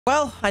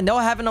Well, I know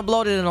I haven't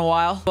uploaded in a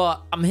while,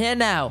 but I'm here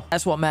now.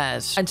 That's what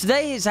matters. And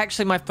today is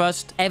actually my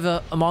first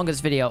ever Among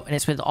Us video, and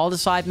it's with all the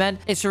Sidemen.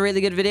 It's a really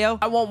good video.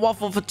 I won't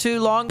waffle for too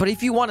long, but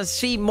if you want to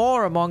see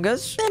more Among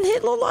Us, then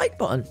hit the like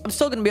button. I'm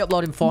still going to be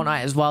uploading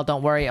Fortnite as well,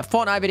 don't worry. A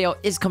Fortnite video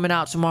is coming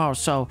out tomorrow,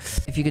 so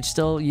if you could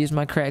still use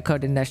my creator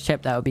code in next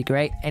chip, that would be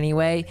great.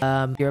 Anyway,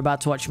 you're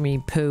about to watch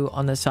me poo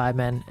on the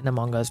Sidemen in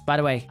Among Us. By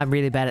the way, I'm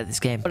really bad at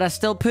this game, but I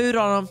still pooed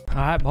on them.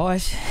 All right,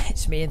 boys,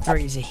 it's me and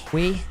Threezy.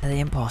 We are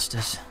the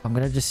imposters. I'm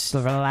going to just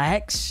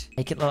relax,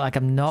 make it look like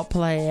I'm not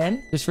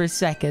playing just for a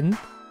second,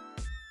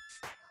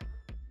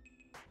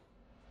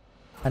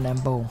 and then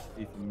boom.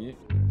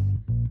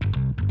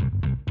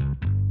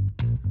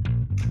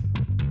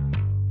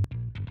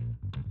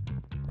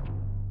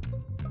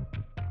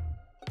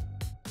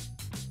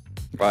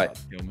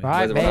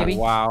 Right, baby.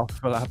 Wow,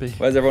 well happy.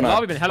 Where's everyone at?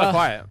 I've been hella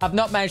quiet. I've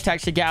not managed to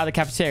actually get out of the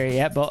cafeteria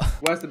yet, but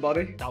where's the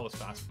body? That was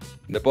fast.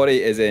 The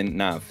body is in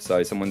Nav,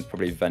 so someone's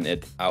probably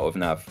vented out of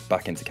Nav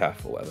back into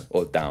Caf or whatever,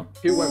 or down.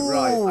 Who went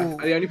right?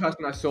 The only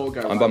person I saw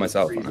go. I'm by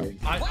myself. I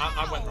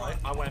went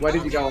right. Where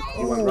did you go?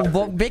 You went right.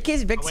 well,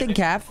 Vic's in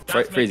caf.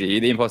 Freezy, you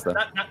the imposter?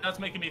 That's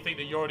making me think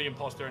that you're the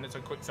imposter and it's a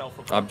quick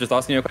self-report. I'm just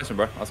asking you a question,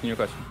 bro. Asking you a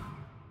question.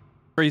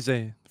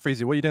 Freezy,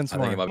 what are you doing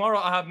tomorrow? Tomorrow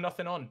I have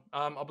nothing on.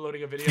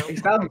 Uploading a video. He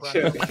sounds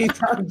shit. He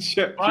sounds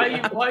shit.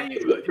 Why are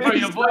you? Bro,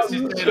 your voice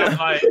is doing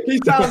like. He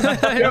sounds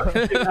shit. Your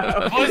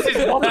voice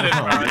is wobbling,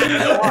 bro.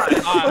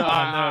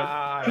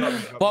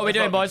 What are we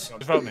doing, boys?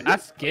 Just vote me.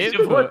 That's good.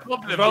 Just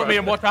vote me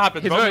and watch what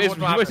happens. His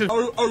voice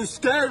is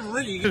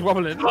scary. He's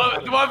wobbling. Do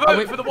I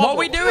vote for the wobble? What are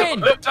we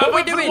doing? What are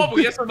we doing? Wobble,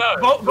 yes or no?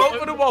 Vote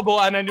for the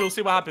wobble and then you'll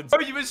see what happens. Oh,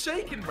 you were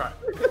shaking, bro.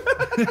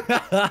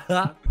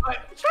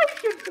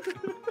 Shaking.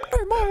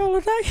 My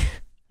holiday.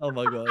 Oh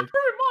my god.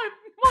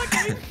 My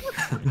game.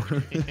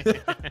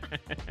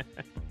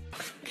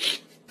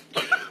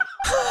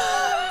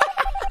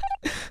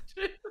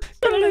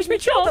 Gonna lose me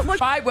job.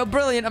 Right, well,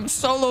 brilliant. I'm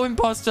solo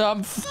imposter.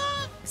 I'm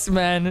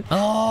man.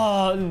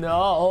 Oh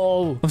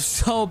no, I'm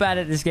so bad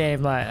at this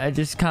game. Like, I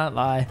just can't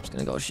lie. I'm just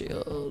gonna go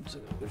shields.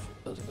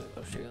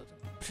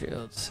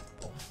 Shields.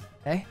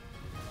 Okay.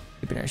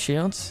 Keeping our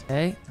shields.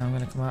 Okay. I'm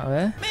gonna come out of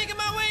here. Making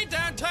my way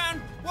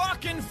downtown,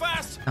 walking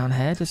fast. Down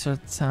here, just a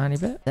tiny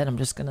bit. Then I'm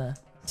just gonna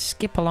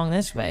skip along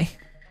this way.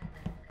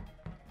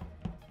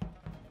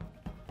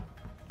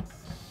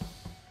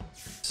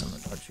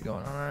 Something dodgy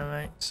going on there,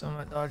 mate.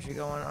 Something dodgy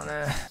going on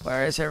there.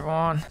 Where is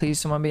everyone? Please,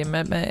 someone be a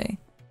med me.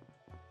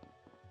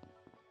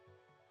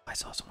 I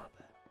saw someone up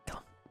there. Kill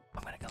him.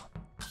 I'm gonna kill him.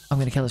 I'm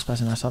gonna kill this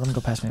person. I saw them go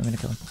past me. I'm gonna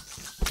kill him.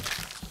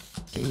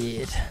 Get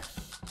it.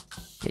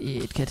 Get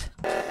it, kid.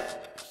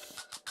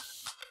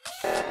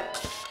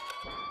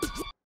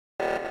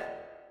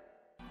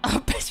 Oh,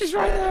 bitch is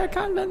right there. I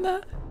can't bend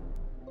that.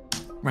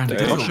 Randy,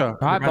 Joshua.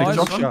 Right, Big boys.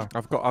 Joshua.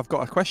 I've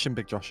got a question,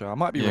 Big Joshua. I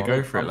might be wrong.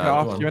 Go for it, I'm lad.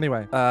 gonna ask you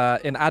anyway.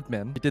 In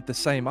admin, you did the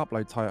same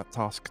upload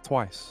task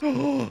twice. I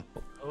don't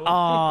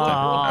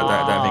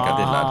think I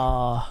did, lad.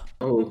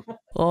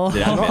 Oh.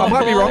 Yeah, I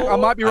might be wrong. I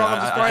might be wrong.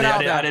 I'm just throwing it out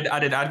there. I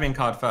did admin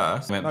card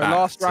first. Went No, back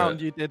last to... round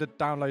you did a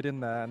download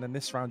in there, and then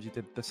this round you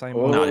did the same.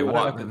 No,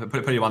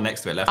 put your one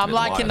next to it. Left. I'm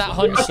liking that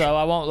hunch, though.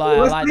 I won't lie.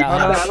 I like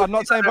that hunch. I'm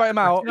not saying vote him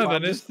out.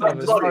 I'm just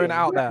throwing it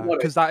out there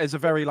because that is a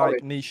very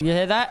like niche. You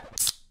hear that?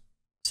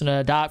 It's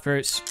a dark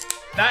fruits.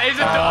 That is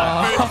a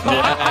dark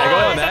fruit.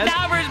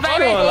 Dark fruits,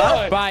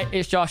 baby. Right,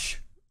 it's Josh.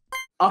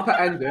 Upper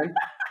ending.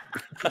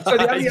 So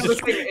the only other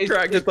thing is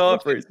Cracked the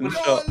dark fruits and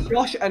shot.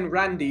 Josh and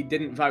Randy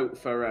didn't vote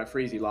for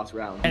Freezy last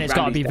round. And it's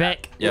got to be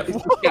Vic. Yep.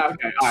 Yeah,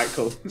 okay, alright,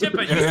 cool.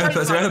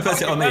 Whoever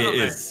puts it on me, it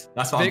is.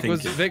 That's what I'm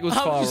thinking. Vic was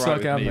far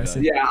right with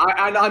me, Yeah,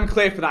 I'm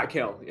clear for that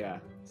kill. Yeah.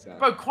 So.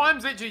 Bro,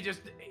 Crime's literally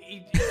just.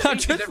 I'm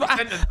just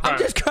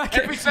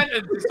cracking. Every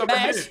sentence is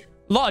something new.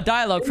 A lot of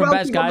dialogue from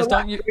Bez, guys.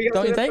 Don't you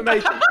think? Hey,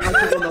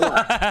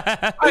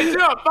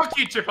 no, fuck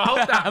you, Chipper.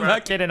 Hold that, bro.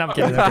 I'm kidding.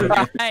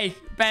 Hey,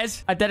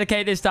 Bez, I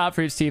dedicate this dark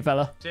fruits to you,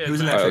 fella. Cheers,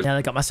 Who's man. next? Yeah,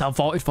 I got myself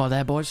voted for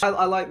there, boys.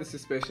 I like the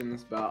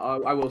suspicions, but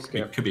I will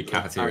skip. It could be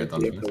cafeteria of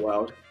the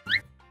world.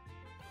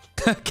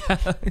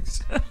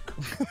 Guys.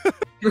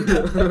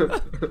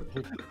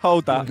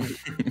 Hold that.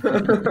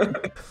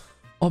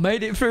 I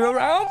made it through a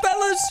round,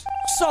 fellas.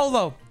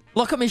 Solo.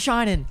 Look at me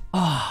shining.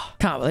 Oh,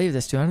 can't believe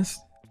this, to be honest.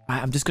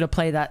 Right, I'm just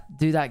gonna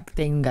do that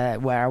thing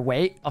where I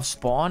wait off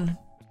spawn.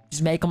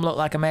 Just make them look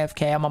like I'm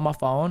AFK. I'm on my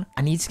phone.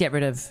 I need to get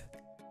rid of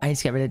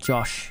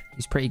Josh.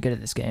 He's pretty good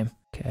at this game.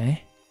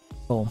 Okay.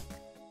 Boom.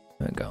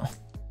 There we go.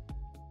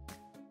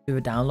 Do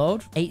a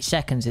download. 8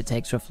 seconds it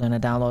takes roughly in a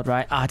download,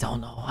 right? I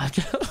don't know.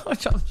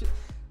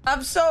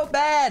 I'm so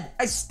bad.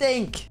 I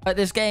stink at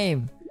this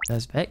game.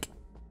 There's Vic.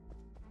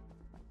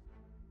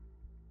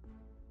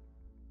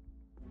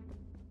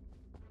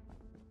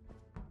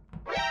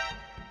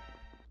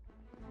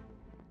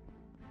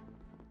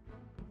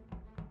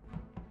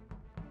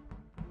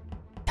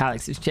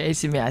 Alex is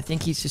chasing me. I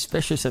think he's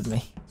suspicious of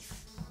me.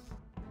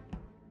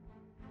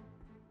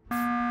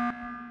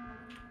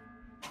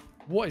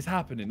 What is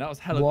happening? That was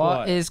hella What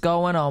quiet. is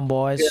going on,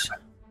 boys? Yeah.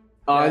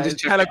 Oh, I'm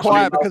just Hella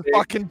quiet because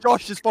fucking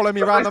Josh is following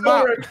me around the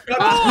map.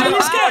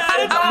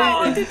 I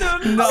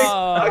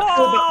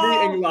called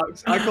that meeting,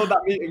 Lux. I called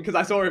that meeting because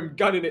I saw him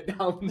gunning it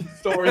down the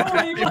story.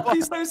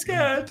 He's so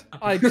scared.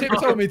 Chip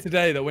told me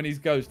today that when he's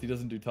ghost, he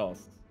doesn't do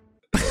tasks.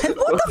 He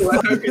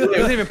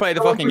doesn't even play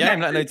the fucking game,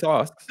 let no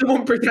tasks.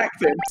 Someone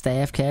protect him. Stay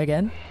AFK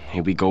again.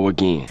 Here we go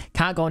again.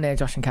 Can't go near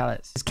Josh and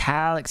Calix.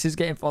 Calix is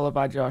getting followed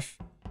by Josh.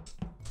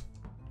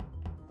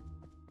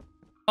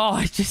 Oh,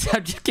 I'm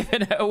just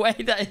giving it away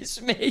that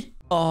it's me.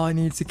 Oh, I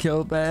need to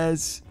kill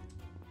bears.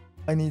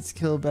 I need to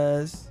kill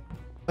bears.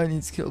 I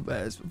need to kill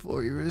bears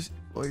before he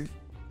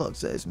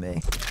looks at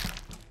me.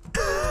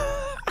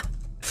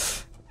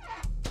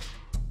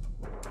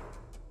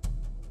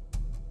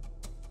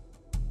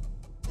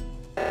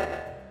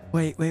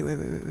 Wait.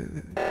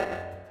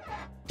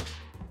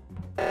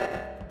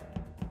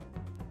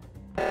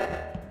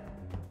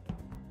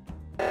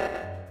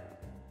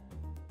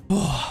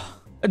 Oh,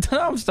 I don't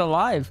know I'm still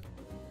alive.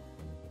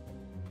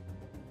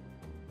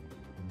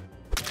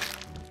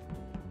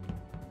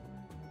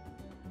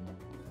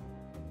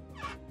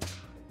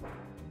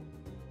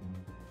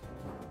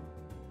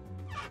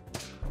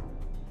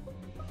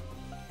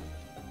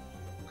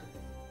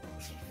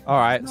 All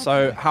right,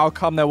 so how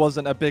come there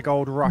wasn't a big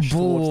old rush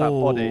towards that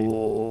body?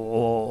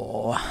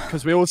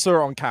 Because we all saw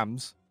it on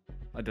cams.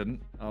 I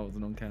didn't. I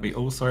wasn't on cam. We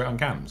all saw it on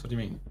cams. What do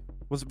you mean?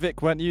 Was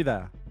Vic, weren't you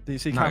there? Did you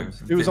see No, cams?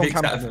 Who was on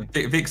cams?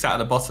 Vic sat at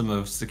the bottom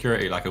of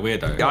security like a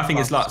weirdo. I think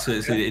it's Lux in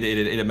a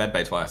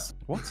medbay twice.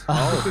 What?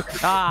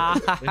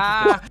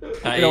 Oh.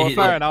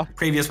 Fair enough.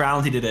 Previous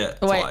round he did it.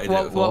 Wait,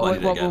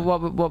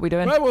 what we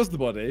doing? Where was the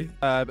body?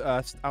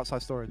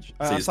 Outside storage. So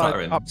you're Outside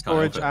stuttering. up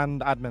storage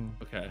Can't help and admin.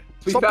 Okay.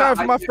 Stop going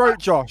for my throat,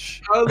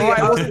 Josh. Oh, All right,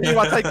 it wasn't you.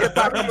 I take it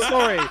back. I'm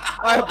sorry.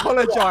 I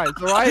apologise.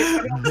 All right.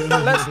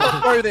 Let's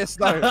not throw this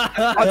though.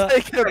 I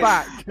take it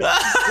back.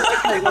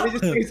 Okay, let me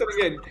just say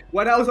something in.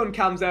 When I was on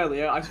cams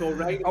earlier, I saw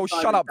Rain. Oh,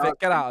 shut up, Vic.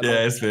 Get out of Yeah,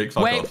 there. it's Vic.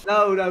 Fuck off.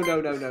 No.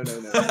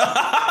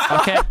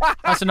 Okay,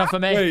 that's enough for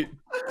me. Wait,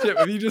 Chip,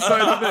 have you just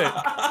voted for Vic?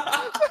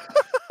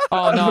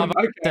 Oh no, I'm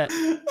Okay.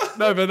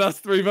 No, but that's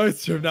 3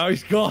 votes to him. Now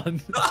he's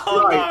gone.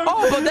 Right.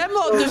 Oh, but them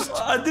lot just.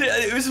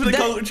 It was for the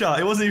culture.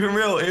 It wasn't even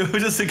real. It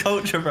was just a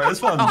culture, bro.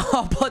 It's fun.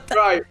 Oh, but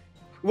Right.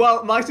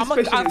 Well, my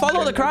suspicion. I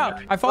follow the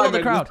crowd. I follow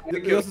the crowd.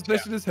 Your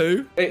suspicion is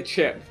who? It's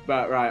Chip,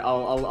 but right,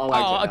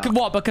 I'll exit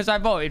now. What? Because I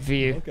voted for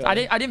you.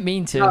 Okay. I didn't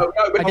mean to. No,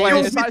 but Oh, wait, he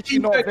it's was actually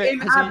not Vic, in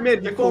 'cause he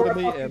admin before I called a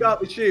fucking meeting. got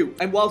the shoot.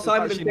 And while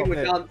Simon and actually Thing were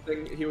not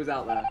dancing, he was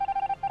out there.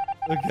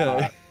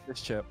 Okay.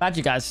 This Chip. Glad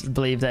you guys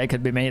believe that it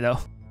could be me though.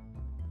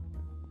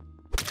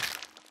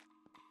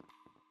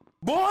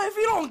 Boy, if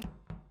you don't...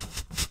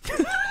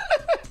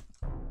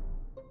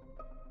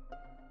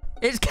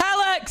 It's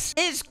Calix!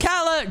 It's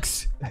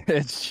Calix!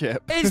 It's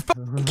Chip. It's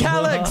fucking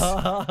Calix!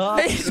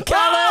 It's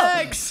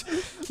Calix!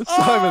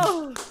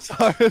 Simon.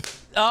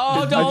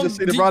 Oh, I just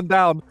need to run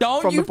down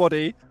from the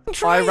body.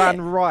 try I ran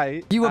it.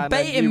 right. You were and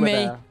then baiting you were me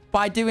there.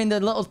 by doing the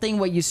little thing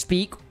where you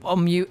speak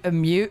on mute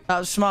and mute. That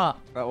was smart.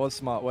 That was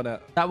smart, wasn't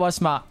it? That was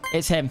smart.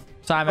 It's him.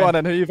 Simon. Go on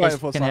then, who are you voting It's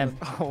for, fucking Simon?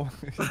 Oh.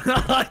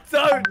 I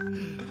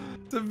don't.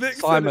 So Vic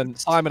Simon,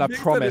 I Vic said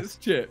promise. it's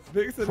Chip.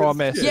 Vic said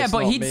Promise. It's Chip. Yeah,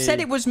 but not he me.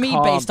 said it was me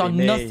Can't based be on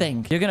me.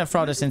 nothing. You're gonna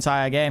throw this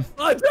entire game.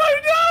 I don't know.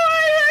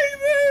 I hate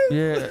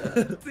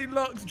this. Yeah. See,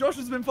 Lux, Josh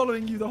has been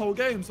following you the whole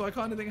game, so I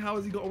kind of think, how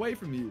has he got away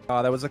from you?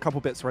 There was a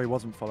couple bits where he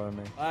wasn't following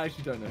me. I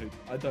actually don't know.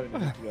 I don't know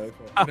who to go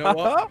for. You know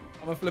what? I'm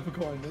gonna flip a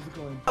coin. There's a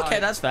coin. Okay,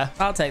 that's fair.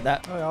 I'll take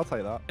that. Oh, yeah, I'll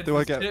take that. If Do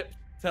I it's get? Chip,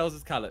 tells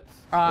us Calix.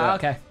 Yeah.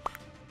 Okay.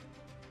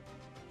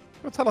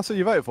 Well, tell us who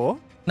you voted for.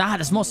 Nah,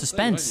 there's more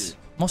suspense.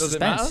 More Does it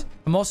suspense. matter?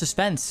 More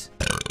suspense.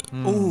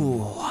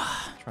 Ooh.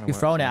 You've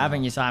thrown it,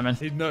 haven't you, Simon?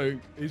 He's no.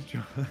 He's.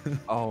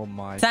 Oh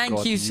my god.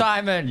 Thank you,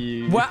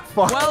 Simon. Well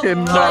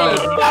fucking played.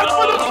 no.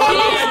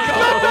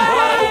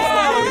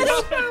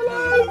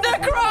 The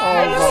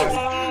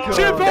cross!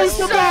 Chip is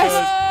the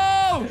best!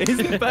 He's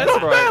the best,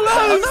 bro.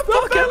 The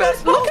fucking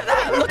best! Look at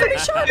that! Look at me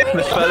shining!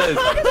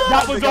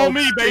 That was all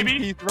me,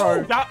 baby.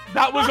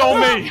 That was all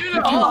me.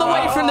 All the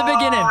way from the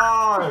beginning.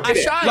 I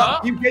shine.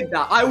 Look, you did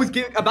that. I was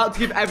about to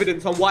give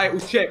evidence on why it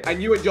was Chip,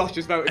 and you and Josh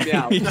just voted me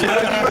out.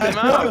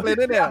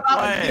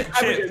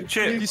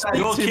 Chip,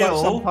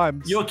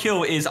 your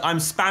kill is I'm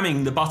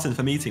spamming the button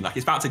for meeting. Like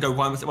it's about to go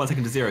 1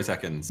 second to 0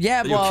 seconds.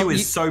 Yeah, your well, kill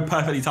is so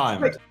perfectly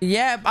timed.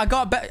 Yeah, I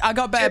got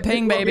better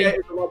ping, baby.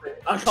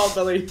 I can't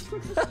believe.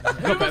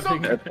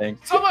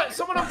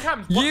 Someone on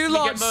cam. You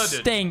lot get murdered.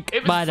 stink,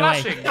 It was by the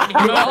way. flashing.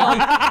 You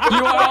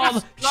are all.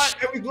 It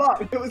was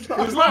luck. It was luck.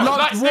 It was luck.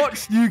 Lux Like,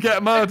 watched you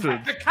get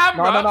murdered. The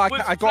camera No,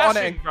 was I got on it.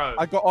 flashing, bro.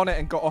 I got on it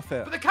and got off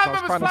it. But the camera So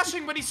I was trying to-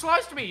 flashing when he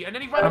sliced me, and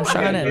then he ran I'm away.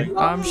 shining.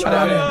 I'm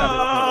shining.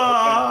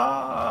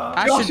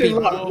 I Josh should and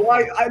be. luck.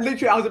 Why? I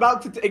was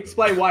about to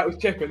explain why it was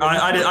Chip. And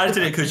I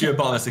did it because you were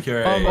bottom of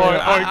security. Oh, Oh, boy.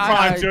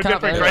 crimes, you're a can't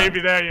different believe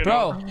gravy there, you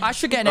know. Bro, I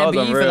should get an That was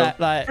MBE for unreal. that.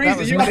 Like, that Freezer,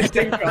 was you had a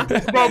stinker.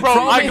 Bro,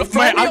 throw me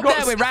I up got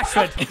there with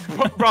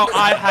Rashford. Bro,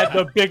 I had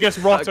the biggest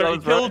rotter. He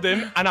goes, bro. killed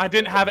him, and I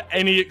didn't have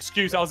any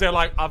excuse. I was there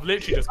like, I've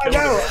literally just I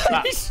killed know.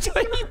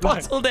 him. He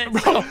bottled it,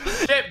 bro.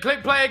 Chip,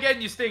 click play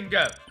again, you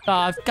stinker.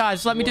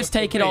 Guys, let me just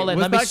take it all in.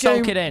 Was Let me that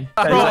soak game- it in.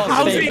 Bro, Yeah,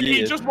 how's yeah.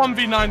 he just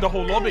 1v9 the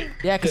whole lobby?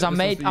 Yeah, because This was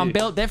for I'm you.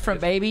 built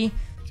different, baby.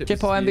 Chip, Chippo this is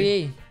for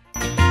you. MBE.